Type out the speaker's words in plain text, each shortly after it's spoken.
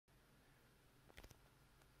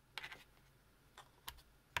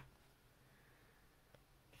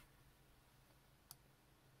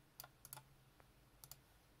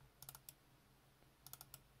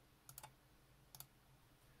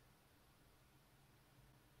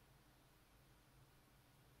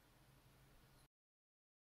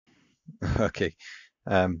Okay,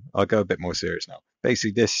 I'll go a bit more serious now.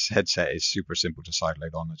 Basically, this headset is super simple to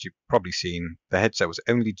sideload on. As you've probably seen, the headset was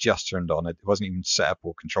only just turned on. It wasn't even set up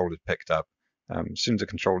or controllers picked up. As soon as the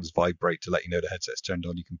controllers vibrate to let you know the headset's turned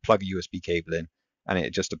on, you can plug a USB cable in, and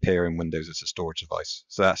it just appear in Windows as a storage device.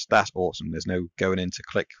 So that's awesome. There's no going in to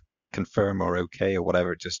click confirm or OK or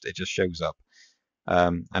whatever. It just shows up,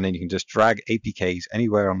 and then you can just drag APKs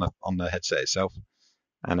anywhere on the headset itself,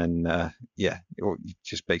 and then yeah, you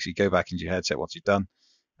just basically go back into your headset once you're done.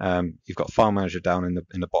 You've got File Manager down in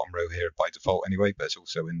the bottom row here by default anyway, but it's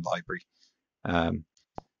also in Library. Um,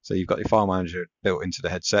 so you've got your File Manager built into the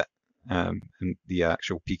headset, and the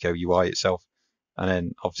actual Pico UI itself. And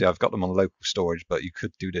then obviously I've got them on local storage, but you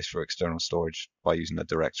could do this for external storage by using a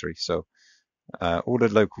directory. So all the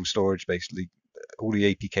local storage, basically, all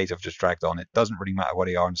the APKs I've just dragged on, it doesn't really matter what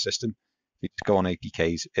they are in the system. If you just go on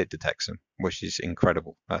APKs, it detects them, which is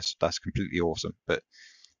incredible. That's completely awesome. But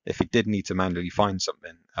if you did need to manually find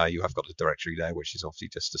something, you have got the directory there, which is obviously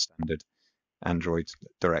just a standard Android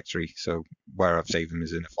directory. So where I've saved them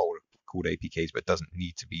is in a folder called APKs, but it doesn't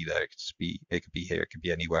need to be there. It could be here, it could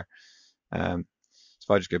be anywhere. So if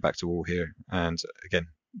I just go back to all here, and again,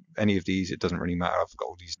 any of these, it doesn't really matter. I've got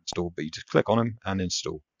all these installed, but you just click on them and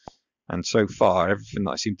install. And so far, everything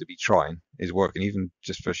that I seem to be trying is working, even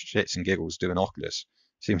just for shits and giggles doing Oculus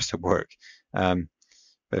seems to work. But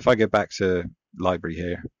if I go back to library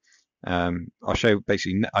here, I'll show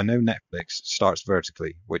basically, I know Netflix starts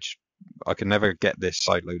vertically, which I could never get this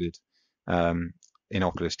side-loaded in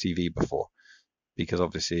Oculus TV before, because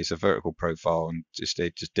obviously it's a vertical profile and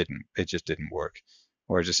it just didn't work.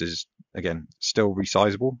 Whereas this is, again, still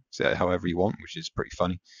resizable, set it however you want, which is pretty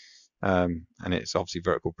funny. And it's obviously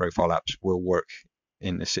vertical profile apps will work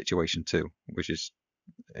in this situation too, which is,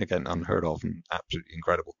 again, unheard of and absolutely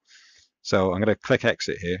incredible. So I'm going to click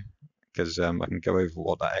exit here, because I can go over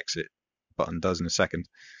what that exit button does in a second.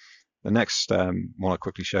 The next one I'll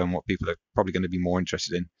quickly show and what people are probably going to be more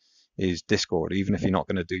interested in is Discord. Even if you're not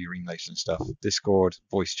going to do your emails and stuff, Discord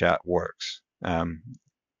voice chat works. I'm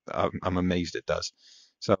amazed it does.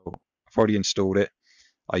 So I've already installed it.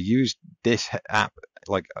 I used this app,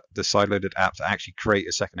 like the sideloaded app, to actually create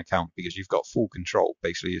a second account, because you've got full control.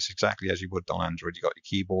 Basically, it's exactly as you would on Android. You've got your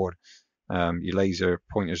keyboard, your laser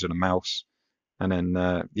pointers and a mouse. And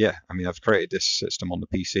then, yeah, I mean, I've created this system on the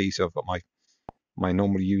PC. So I've got my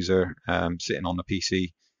normal user sitting on the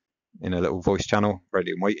PC in a little voice channel,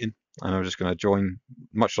 ready and waiting. And I'm just going to join,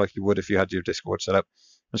 much like you would if you had your Discord set up.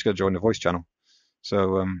 I'm just going to join the voice channel.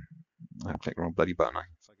 So I click the wrong bloody button.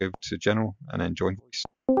 If I go to general and then join voice.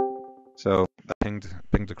 So that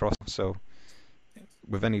pinged across. So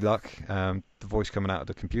with any luck, the voice coming out of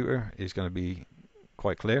the computer is going to be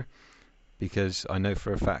quite clear, because I know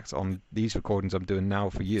for a fact on these recordings I'm doing now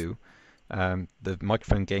for you, the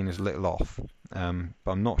microphone gain is a little off,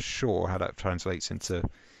 but I'm not sure how that translates into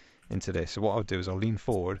this. So what I'll do is I'll lean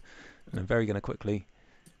forward, and I'm very going to quickly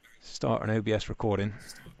start an OBS recording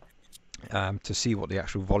to see what the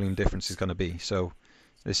actual volume difference is going to be. So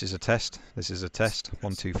this is a test. This is a test.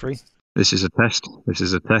 1, 2, 3. This is a test. This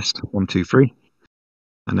is a test. 1, 2, 3.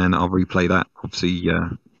 And then I'll replay that, obviously,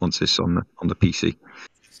 once it's on the PC.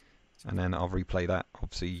 And then I'll replay that,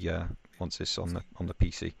 obviously, once it's on the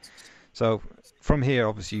PC. So from here,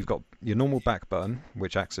 obviously, you've got your normal back button,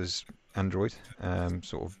 which acts as Android,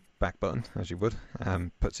 sort of back button, as you would,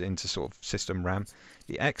 puts it into sort of system RAM.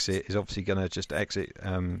 The exit is obviously going to just exit,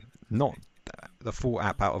 not the full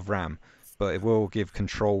app out of RAM, but it will give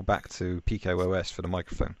control back to Pico OS for the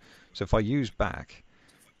microphone. So if I use back,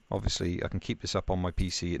 obviously I can keep this up on my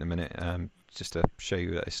PC in a minute, just to show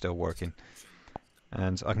you that it's still working.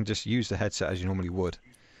 And I can just use the headset as you normally would,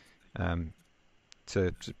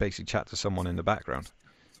 to basically chat to someone in the background,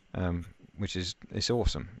 which is, it's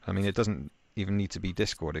awesome. I mean, it doesn't even need to be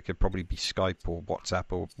Discord. It could probably be Skype or WhatsApp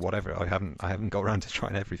or whatever. I haven't got around to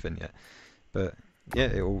trying everything yet, but yeah,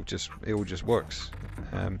 it all just works.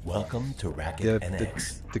 Welcome to Racket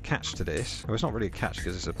NX. The catch to this, well, it's not really a catch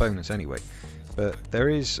because it's a bonus anyway, but there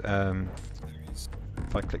is,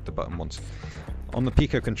 if I click the button once, on the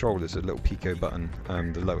Pico controller there's a little Pico button,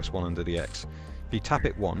 the lowest one under the X. If you tap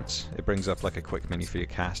it once, it brings up like a quick menu for your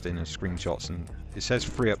casting and screenshots, and it says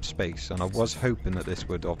free up space, and I was hoping that this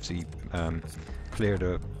would obviously clear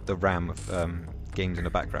the RAM of games in the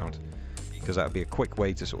background, because that would be a quick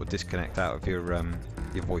way to sort of disconnect out of your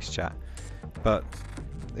voice chat. But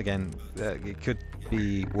again, it could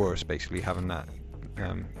be worse, basically, having that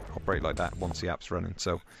operate like that once the app's running.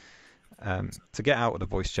 So to get out of the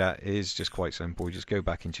voice chat is just quite simple. You just go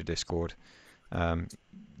back into your Discord.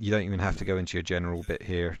 You don't even have to go into your general bit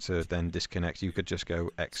here to then disconnect. You could just go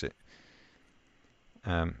exit.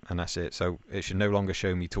 and that's it. So it should no longer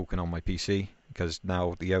show me talking on my PC because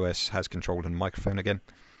now the OS has control of the microphone again.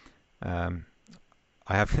 I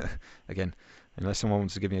have again, unless someone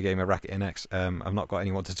wants to give me a game of Racket NX, I've not got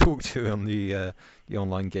anyone to talk to on the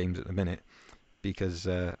online games at the minute because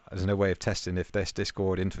there's no way of testing if this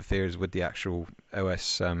Discord interferes with the actual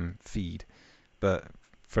OS feed. But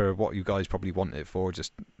for what you guys probably want it for,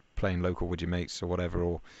 just playing local with your mates or whatever,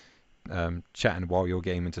 or chatting while you're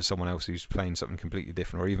gaming to someone else who's playing something completely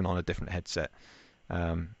different, or even on a different headset,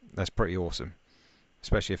 that's pretty awesome.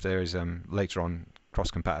 Especially if there is later on cross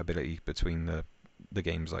compatibility between the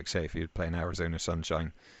games. Like say if you're playing Arizona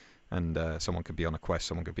Sunshine, and someone could be on a Quest,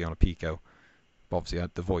 someone could be on a Pico. But obviously,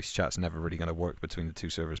 the voice chat's never really going to work between the two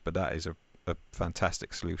servers. But that is a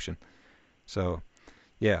fantastic solution. So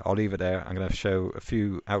yeah, I'll leave it there. I'm going to show a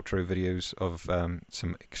few outro videos of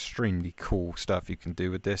some extremely cool stuff you can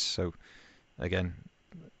do with this. So again,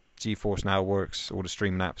 GeForce Now works, all the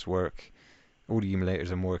streaming apps work, all the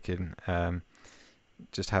emulators are working.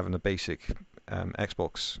 Just having a basic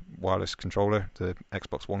Xbox wireless controller, the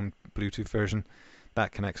Xbox One Bluetooth version,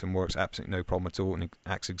 that connects and works absolutely no problem at all, and it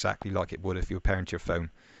acts exactly like it would if you were pairing to your phone.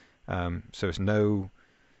 So it's no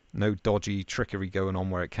dodgy trickery going on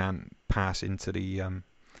where it can't pass into the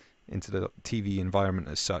TV environment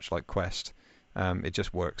as such, like Quest. It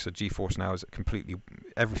just works. So GeForce Now is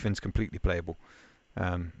everything's completely playable,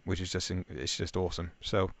 which is just awesome.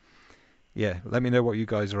 So yeah, let me know what you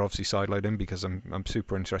guys are obviously sideloading, because I'm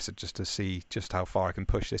super interested just to see just how far I can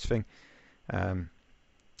push this thing.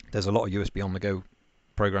 There's a lot of USB on the go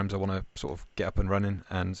programs I want to sort of get up and running,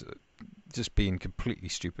 and just being completely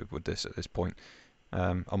stupid with this at this point.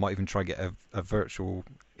 I might even try get a virtual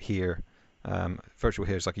here. Virtual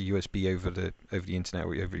here is like a USB over the internet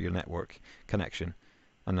or over your network connection,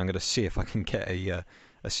 and I'm going to see if I can get a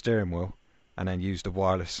steering wheel and then use the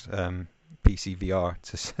wireless PC VR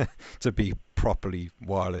to be properly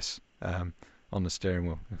wireless on the steering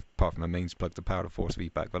wheel, apart from a mains plug to power the force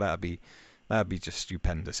feedback. But that'd be just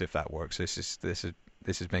stupendous if that works. This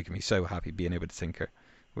is making me so happy being able to tinker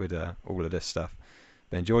with all of this stuff.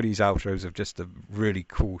 But enjoy these outros of just the really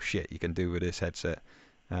cool shit you can do with this headset.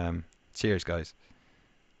 Cheers, guys.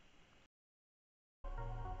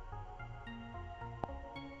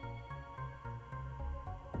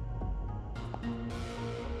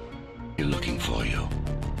 You're looking for you.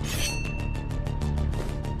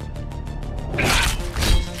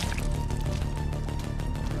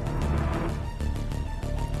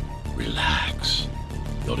 Relax.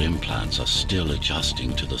 Your implants are still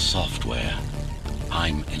adjusting to the software.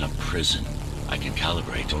 I'm in a prison. I can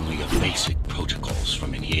calibrate only your basic protocols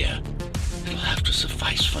from in here. It'll have to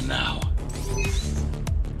suffice for now.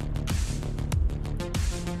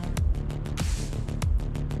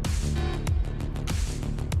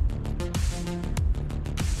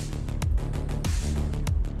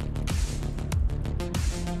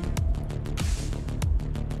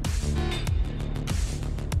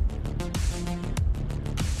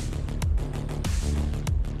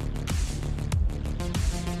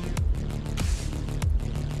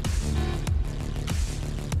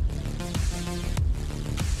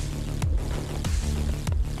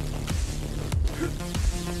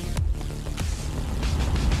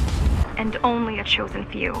 And only a chosen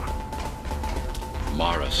few.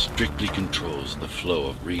 Mara strictly controls the flow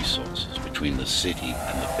of resources between the city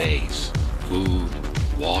and the base. Food,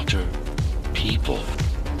 water, people.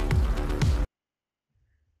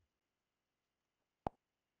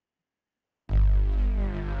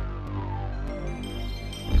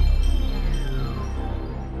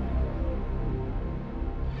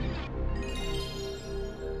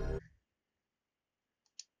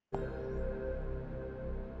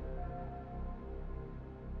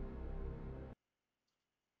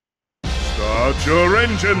 Start your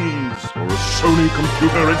engines for a Sony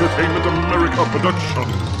Computer Entertainment America production.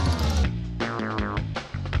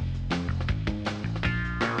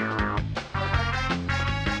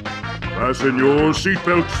 Fasten your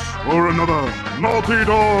seatbelts for another Naughty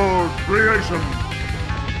Dog creation.